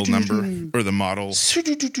model number, or the model lets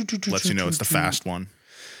you know it's the fast one.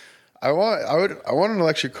 I want an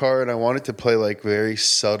electric car, and I want it to play like very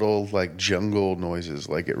subtle, like jungle noises,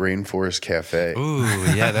 like at Rainforest Cafe. Ooh,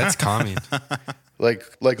 yeah, that's calming.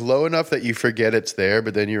 like low enough that you forget it's there,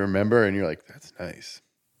 but then you remember, and you're like, "That's nice."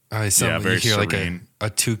 Very you hear serene.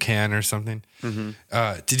 like a toucan or something.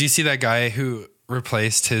 Mm-hmm. Did you see that guy who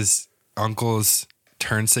replaced his uncle's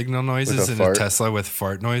turn signal noises in a Tesla with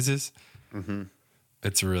fart noises? Mm-hmm.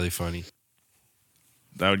 It's really funny.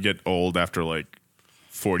 That would get old after like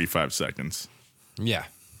 45 seconds. Yeah.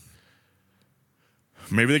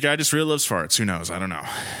 Maybe the guy just really loves farts. Who knows? I don't know.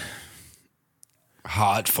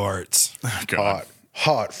 Hot farts. Oh, God.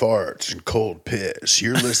 Hot farts and cold piss.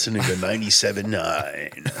 You're listening to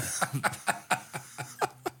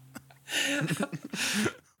 97.9.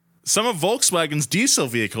 Some of Volkswagen's diesel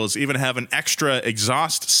vehicles even have an extra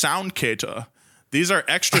exhaust sound kit. These are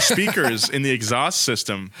extra speakers in the exhaust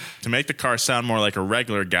system to make the car sound more like a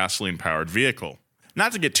regular gasoline-powered vehicle.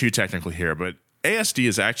 Not to get too technical here, but ASD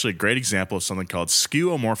is actually a great example of something called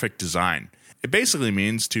skeuomorphic design. It basically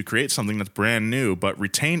means to create something that's brand new, but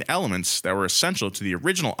retain elements that were essential to the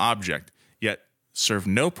original object, yet serve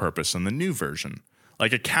no purpose in the new version.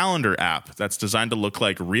 Like a calendar app that's designed to look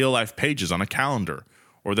like real-life pages on a calendar,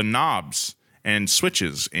 or the knobs and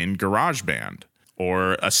switches in GarageBand,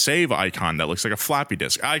 or a save icon that looks like a floppy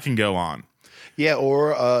disk. I can go on. Yeah,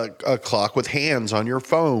 or a clock with hands on your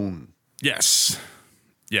phone. Yes.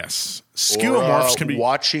 Skeuomorphs can be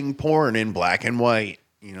watching porn in black and white,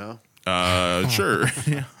 you know? Sure.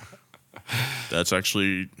 Yeah. That's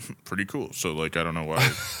actually pretty cool. So, like, I don't know why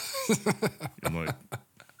I'm like,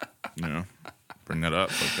 bring that up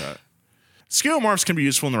like that. Skeuomorphs can be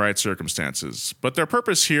useful in the right circumstances, but their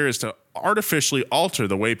purpose here is to artificially alter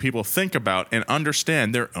the way people think about and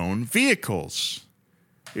understand their own vehicles.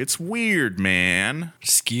 It's weird, man.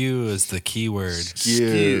 Skew is the key word.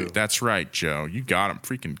 Skew. That's right, Joe. You got him.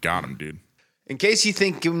 Freaking got him, dude. In case you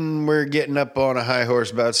think we're getting up on a high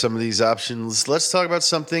horse about some of these options, let's talk about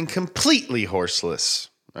something completely horseless.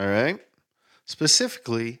 All right?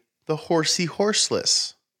 Specifically, the horsey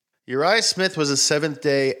horseless. Uriah Smith was a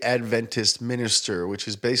Seventh-day Adventist minister, which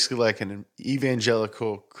is basically like an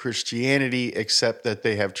evangelical Christianity, except that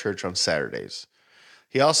they have church on Saturdays.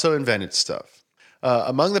 He also invented stuff.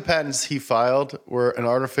 Among the patents he filed were an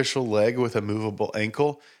artificial leg with a movable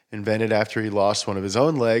ankle, invented after he lost one of his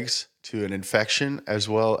own legs to an infection, as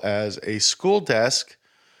well as a school desk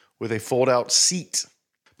with a fold-out seat.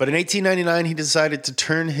 But in 1899, he decided to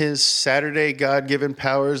turn his Saturday God-given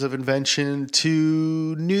powers of invention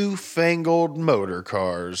to newfangled motor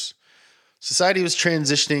cars. Society was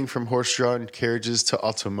transitioning from horse-drawn carriages to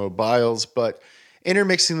automobiles, but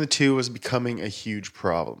intermixing the two was becoming a huge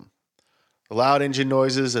problem. The loud engine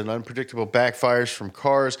noises and unpredictable backfires from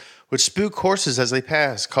cars would spook horses as they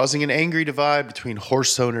passed, causing an angry divide between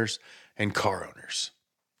horse owners and car owners.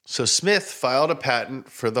 So Smith filed a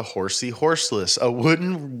patent for the Horsey Horseless, a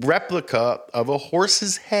wooden replica of a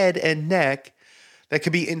horse's head and neck that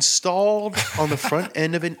could be installed on the front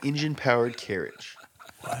end of an engine-powered carriage.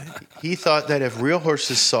 What? He thought that if real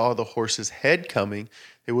horses saw the horse's head coming,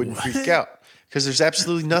 they wouldn't freak out. Because there's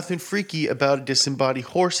absolutely nothing freaky about a disembodied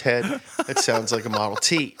horse head that sounds like a Model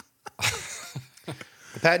T.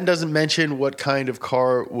 The patent doesn't mention what kind of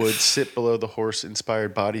car would sit below the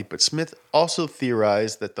horse-inspired body, but Smith also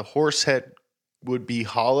theorized that the horse head would be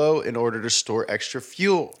hollow in order to store extra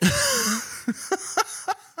fuel.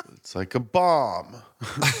 It's like a bomb.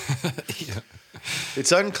 Yeah.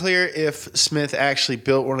 It's unclear if Smith actually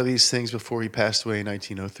built one of these things before he passed away in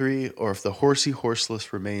 1903, or if the Horsey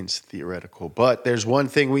Horseless remains theoretical. But there's one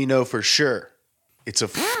thing we know for sure. It's a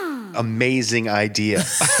amazing idea.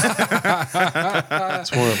 It's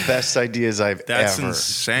one of the best ideas That's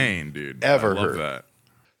insane, dude. Ever I love heard. that.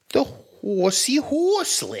 The Horsey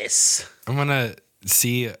Horseless. I'm going to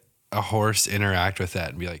see a horse interact with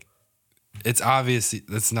that and be like, it's obvious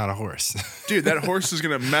that's not a horse. Dude, that horse is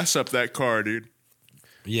going to mess up that car, dude.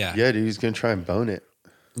 Yeah. Yeah, dude, he's going to try and bone it.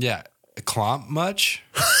 Yeah. Clomp much?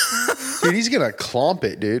 Dude, he's going to clomp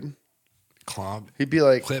it, dude. Clomp. He'd be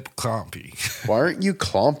like, Clip clompy. why aren't you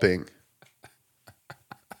clomping?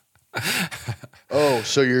 Oh,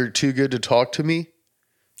 so you're too good to talk to me?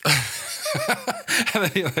 And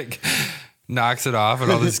then he like knocks it off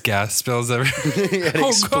and all this gas spills everywhere. It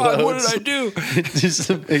Oh God, what explodes. did I do? It just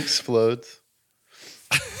explodes.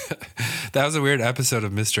 That was a weird episode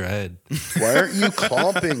of Mr. Ed. Why aren't you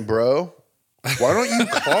clomping, bro? Why don't you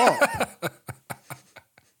clomp?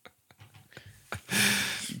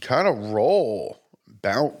 You kind of roll,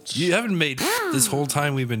 bounce. You haven't made this whole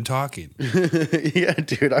time we've been talking. Yeah,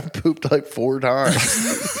 dude, I've pooped like 4 times.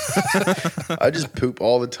 I just poop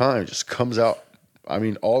all the time. It just comes out. I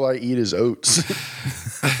mean, all I eat is oats.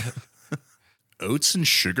 Oats and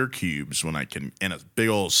sugar cubes when I can, and a big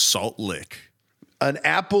old salt lick. An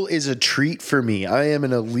apple is a treat for me. I am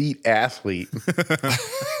an elite athlete.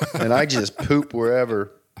 And I just poop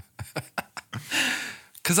wherever.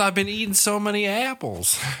 Because I've been eating so many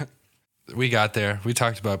apples. We got there. We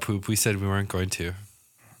talked about poop. We said we weren't going to.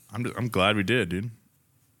 I'm glad we did, dude.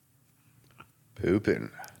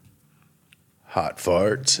 Pooping. Hot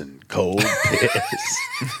farts and cold piss.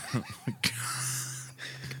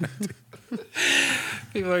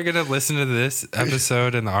 People are going to listen to this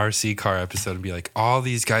episode and the RC car episode and be like, all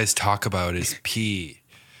these guys talk about is pee.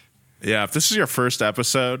 Yeah, if this is your first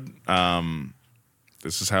episode,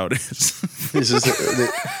 this is how it is. This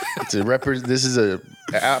is a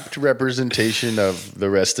apt representation of the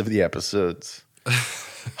rest of the episodes.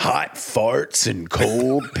 Hot farts and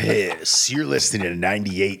cold piss. You're listening to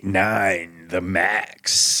 98.9, The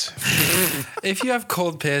Max. If you have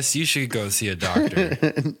cold piss, you should go see a doctor.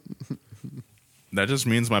 That just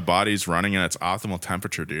means my body's running at its optimal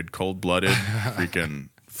temperature, dude. Cold-blooded, freaking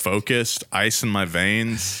focused, ice in my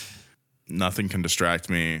veins. Nothing can distract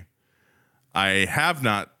me. I have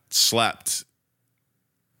not slept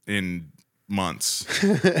in months.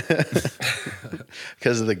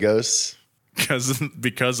 Because of the ghosts?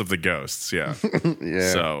 Because of the ghosts, yeah.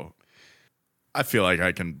 Yeah. So I feel like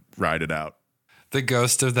I can ride it out. The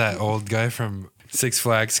ghost of that old guy from Six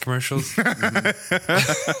Flags commercials.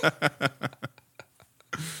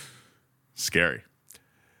 Scary.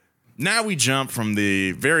 Now we jump from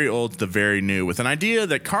the very old to the very new with an idea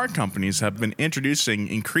that car companies have been introducing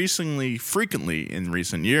increasingly frequently in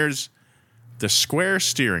recent years, the square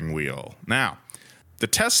steering wheel. Now, the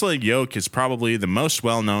Tesla yoke is probably the most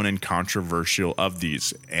well-known and controversial of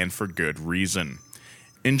these, and for good reason.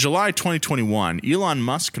 In July 2021, Elon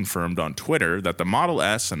Musk confirmed on Twitter that the Model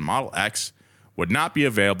S and Model X would not be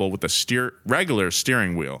available with a regular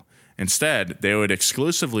steering wheel. Instead, they would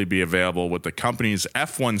exclusively be available with the company's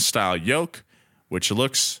F1-style yoke, which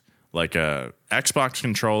looks like a Xbox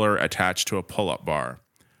controller attached to a pull-up bar.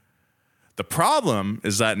 The problem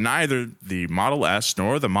is that neither the Model S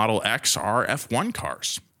nor the Model X are F1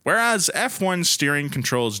 cars. Whereas F1 steering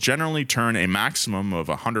controls generally turn a maximum of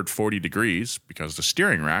 140 degrees because the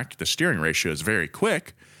steering ratio is very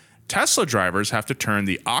quick, Tesla drivers have to turn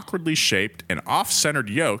the awkwardly shaped and off-centered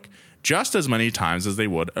yoke just as many times as they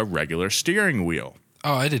would a regular steering wheel.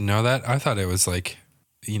 Oh, I didn't know that. I thought it was like,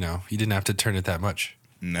 you didn't have to turn it that much.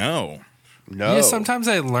 No. Yeah, sometimes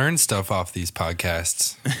I learn stuff off these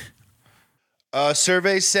podcasts.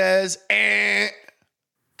 Survey says,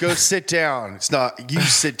 go sit down. It's not, you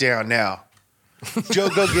sit down now. Joe,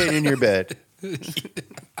 go get in your bed.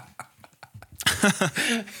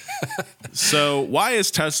 So why is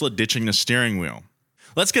Tesla ditching the steering wheel?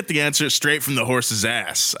 Let's get the answer straight from the horse's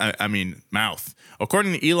ass. I mean, mouth.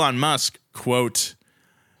 According to Elon Musk, quote,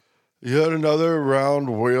 "Yet another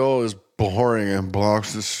round wheel is boring and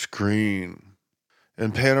blocks the screen.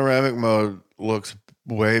 And panoramic mode looks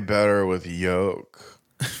way better with yoke."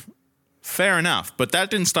 fair enough, but that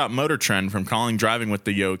didn't stop Motor Trend from calling driving with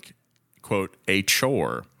the yoke, quote, a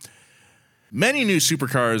chore. Many new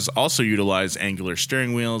supercars also utilize angular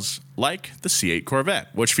steering wheels, like the C8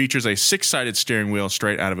 Corvette, which features a 6-sided steering wheel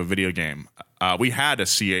straight out of a video game. We had a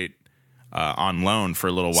C8 on loan for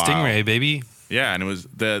a little while. Stingray, baby. Yeah, and it was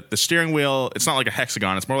the steering wheel. It's not like a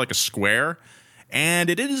hexagon; it's more like a square, and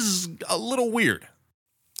it is a little weird.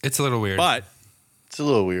 It's a little weird, but it's a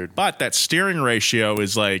little weird. But that steering ratio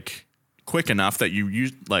is like quick enough that you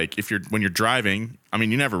use, like, when you're driving. I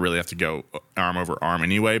mean, you never really have to go arm over arm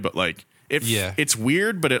anyway, but like it's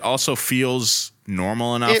weird, but it also feels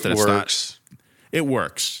normal enough that works. It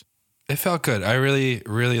works. It felt good. I really,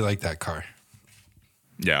 really like that car.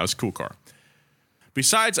 Yeah, it was a cool car.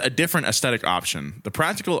 Besides a different aesthetic option, the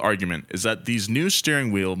practical argument is that these new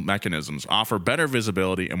steering wheel mechanisms offer better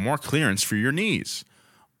visibility and more clearance for your knees.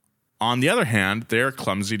 On the other hand, they're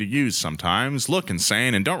clumsy to use sometimes, look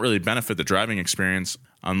insane, and don't really benefit the driving experience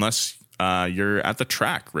unless you're at the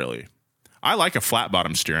track, really. I like a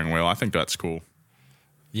flat-bottom steering wheel. I think that's cool.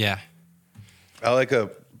 Yeah. I like a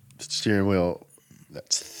steering wheel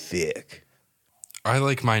that's thick. I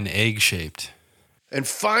like mine egg-shaped. And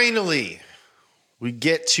finally, we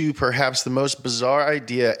get to perhaps the most bizarre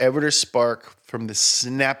idea ever to spark from the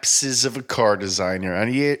synapses of a car designer.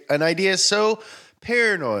 An idea so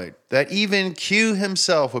paranoid that even Q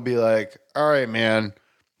himself would be like, all right, man,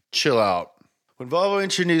 chill out. When Volvo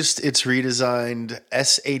introduced its redesigned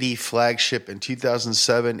S80 flagship in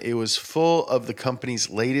 2007, it was full of the company's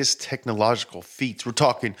latest technological feats. We're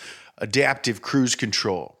talking adaptive cruise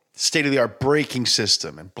control, state-of-the-art braking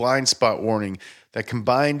system, and blind spot warning that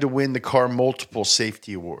combined to win the car multiple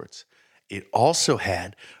safety awards. It also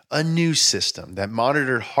had a new system that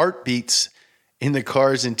monitored heartbeats in the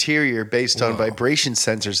car's interior based on vibration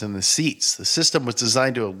sensors in the seats. The system was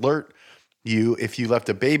designed to alert you if you left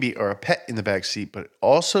a baby or a pet in the back seat, but it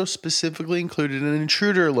also specifically included an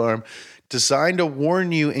intruder alarm designed to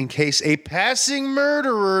warn you in case a passing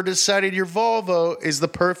murderer decided your Volvo is the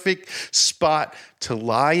perfect spot to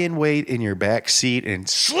lie in wait in your back seat and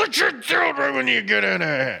slit your throat right when you get in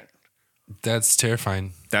it. That's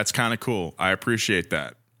terrifying. That's kind of cool. I appreciate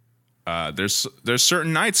that. There's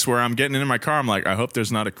certain nights where I'm getting into my car, I'm like, I hope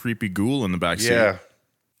there's not a creepy ghoul in the back seat. Yeah.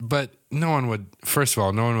 But no one would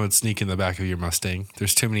sneak in the back of your Mustang.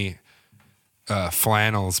 There's too many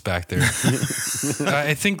flannels back there.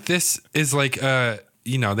 I think this is like, they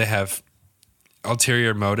have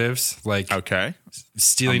ulterior motives, like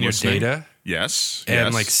stealing your data. Yes.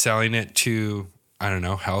 And like selling it to, I don't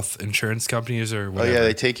know, health insurance companies or whatever. Oh, yeah,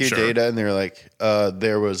 they take your data and they're like,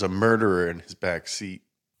 there was a murderer in his back seat.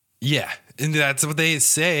 Yeah, and that's what they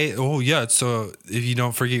say. Oh, yeah, so if you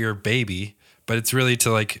don't forget your baby, but it's really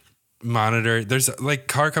to like monitor. There's like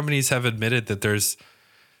car companies have admitted that there's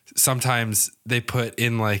sometimes they put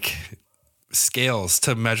in like scales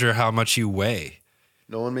to measure how much you weigh.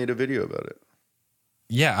 No one made a video about it.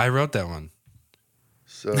 Yeah, I wrote that one.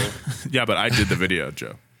 So yeah, but I did the video,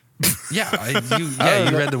 Joe. You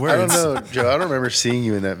read the words. I don't know, Joe. I don't remember seeing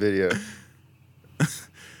you in that video.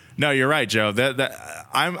 No, you're right, Joe.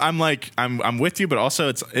 I'm with you, but also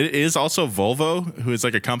it is also Volvo, who is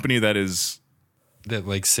like a company that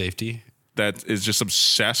likes safety, that is just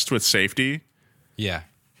obsessed with safety. Yeah.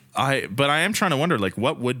 But I am trying to wonder, like,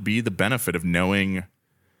 what would be the benefit of knowing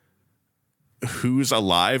who's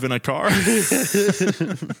alive in a car?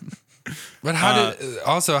 But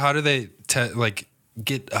how do they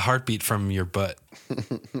get a heartbeat from your butt?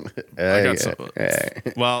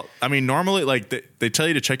 Well, I mean, normally, like they tell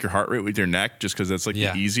you to check your heart rate with your neck, just because that's like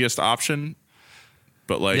the easiest option.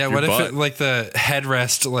 But like, what if it, like the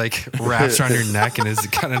headrest like wraps around your neck and is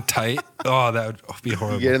kind of tight? Oh, that would be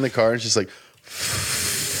horrible. You get in the car and it's just like,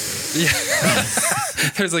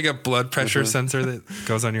 there's like a blood pressure sensor that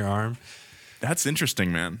goes on your arm. That's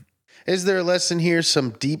interesting, man. Is there a lesson here?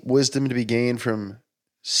 Some deep wisdom to be gained from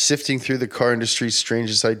sifting through the car industry's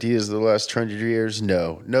strangest ideas of the last 200 years?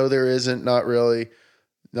 No, there isn't. Not really.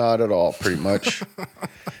 Not at all, pretty much.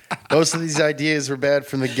 Most of these ideas were bad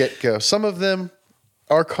from the get-go. Some of them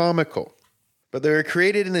are comical, but they were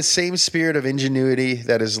created in the same spirit of ingenuity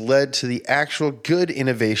that has led to the actual good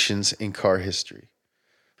innovations in car history.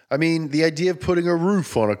 I mean, the idea of putting a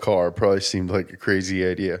roof on a car probably seemed like a crazy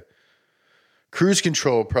idea. Cruise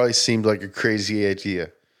control probably seemed like a crazy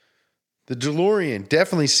idea. The DeLorean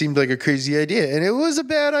definitely seemed like a crazy idea, and it was a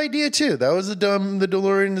bad idea too. The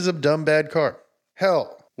DeLorean is a dumb, bad car.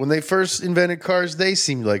 Hell, When they first invented cars, they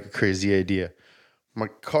seemed like a crazy idea. My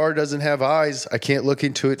car doesn't have eyes. I can't look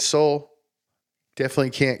into its soul.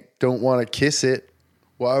 Definitely don't want to kiss it.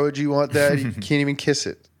 Why would you want that? You can't even kiss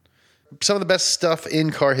it. Some of the best stuff in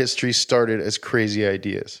car history started as crazy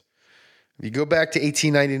ideas. If you go back to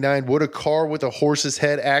 1899, would a car with a horse's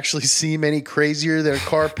head actually seem any crazier than a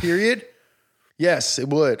car, period? Yes, it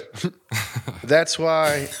would. That's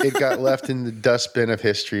why it got left in the dustbin of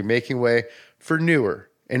history, making way for newer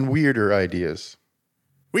and weirder ideas.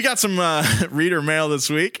 We got some reader mail this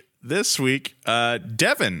week. This week,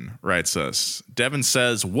 Devin writes us. Devin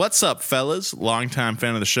says, "What's up, fellas? Longtime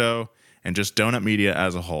fan of the show and just Donut Media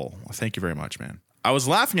as a whole." Well, thank you very much, man. I was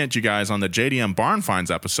laughing at you guys on the JDM Barn Finds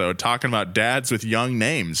episode talking about dads with young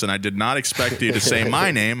names, and I did not expect you to say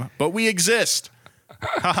my name, but we exist.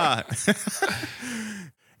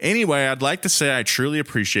 Anyway, I'd like to say I truly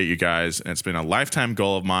appreciate you guys, and it's been a lifetime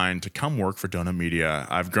goal of mine to come work for Donut Media.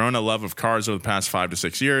 I've grown a love of cars over the past 5 to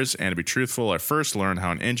 6 years, and to be truthful, I first learned how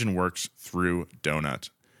an engine works through Donut.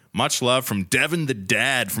 Much love from Devin the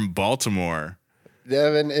Dad from Baltimore.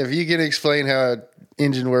 Devin, if you can explain how an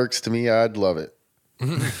engine works to me, I'd love it.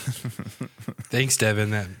 Thanks,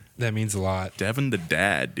 Devin. That means a lot. Devin the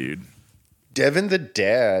Dad, dude. Devin the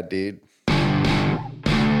Dad, dude.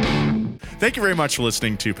 Thank you very much for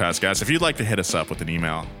listening to Past Gas. If you'd like to hit us up with an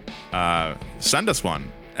email, send us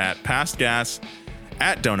one at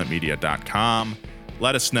pastgas@donutmedia.com.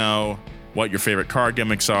 Let us know what your favorite car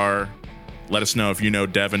gimmicks are. Let us know if you know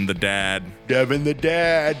Devin the Dad. Devin the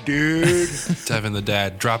Dad, dude. Devin the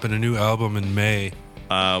Dad dropping a new album in May.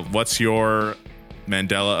 What's your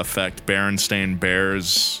Mandela Effect Berenstain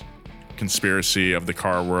Bears conspiracy of the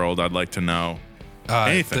car world? I'd like to know.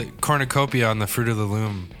 Anything. The cornucopia on the Fruit of the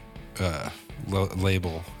Loom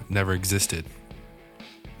label never existed.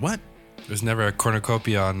 What? There's never a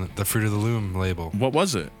cornucopia on the Fruit of the Loom label. What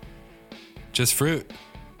was it? Just fruit.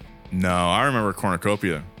 No, I remember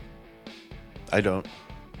cornucopia. I don't.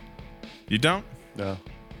 You don't? No.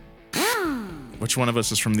 Which one of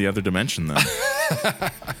us is from the other dimension, then?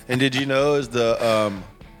 And did you know is the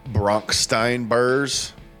Bronxstein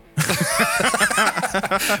Burrs?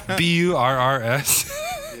 BURRS.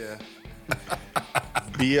 Yeah.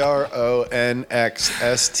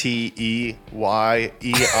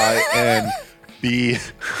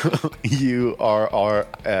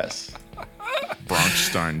 BRONXSTEYENBURRS.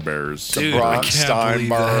 Bronxstein Bears. The Bronxstein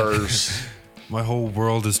Burrs. My whole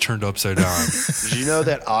world is turned upside down. Did you know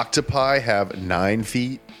that octopi have 9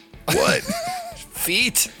 feet? What?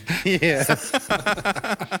 Feet? Yeah.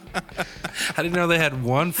 I didn't know they had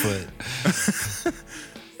 1 foot.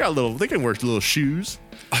 They can wear little shoes.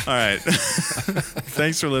 All right.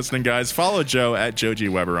 Thanks for listening, guys. Follow Joe at Joe G.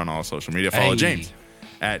 Weber on all social media. Follow James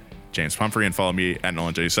at James Pumphrey, and follow me at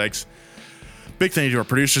Nolan J. Sykes. Big thank you to our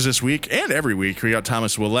producers this week and every week. We got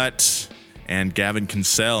Thomas Willett and Gavin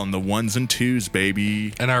Kinsell and the ones and twos,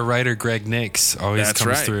 baby. And our writer, Greg Nix, always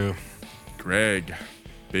comes through. Greg.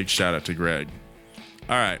 Big shout out to Greg.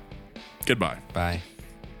 All right. Goodbye. Bye.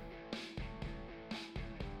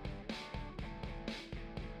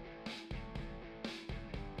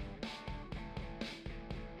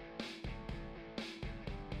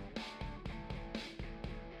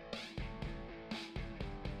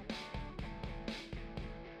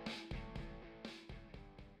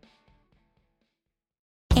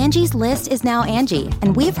 Angie's List is now Angie,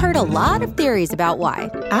 and we've heard a lot of theories about why.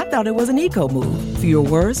 I thought it was an eco move. Fewer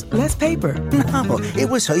words, less paper. No, it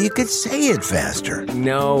was so you could say it faster.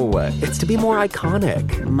 No, it's to be more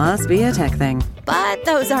iconic. Must be a tech thing. But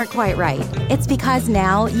those aren't quite right. It's because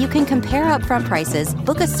now you can compare upfront prices,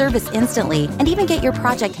 book a service instantly, and even get your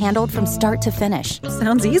project handled from start to finish.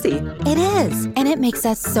 Sounds easy. It is, and it makes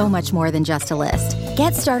us so much more than just a list.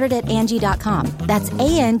 Get started at Angie.com. That's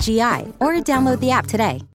ANGI, or download the app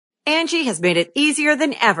today. Angie has made it easier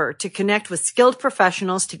than ever to connect with skilled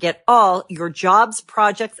professionals to get all your jobs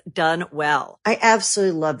projects done well. I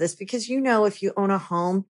absolutely love this because, if you own a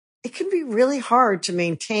home, it can be really hard to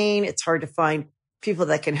maintain. It's hard to find people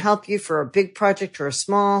that can help you for a big project or a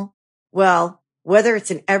small. Well, whether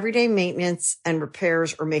it's in everyday maintenance and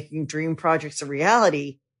repairs or making dream projects a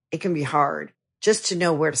reality, it can be hard just to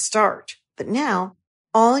know where to start. But now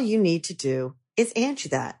all you need to do is Angie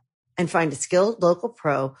that and find a skilled local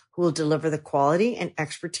pro who will deliver the quality and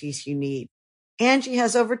expertise you need. Angie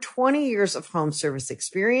has over 20 years of home service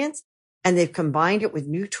experience, and they've combined it with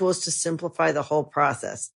new tools to simplify the whole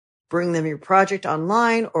process. Bring them your project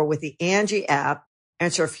online or with the Angie app,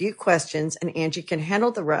 answer a few questions, and Angie can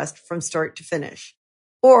handle the rest from start to finish.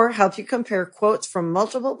 Or help you compare quotes from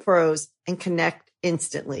multiple pros and connect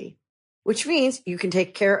instantly, which means you can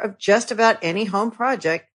take care of just about any home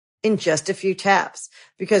project in just a few taps.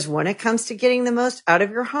 Because when it comes to getting the most out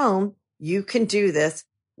of your home, you can do this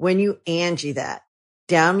when you Angie that.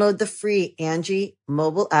 Download the free Angie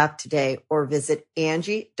mobile app today or visit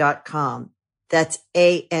Angie.com. That's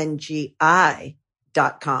ANGI.com.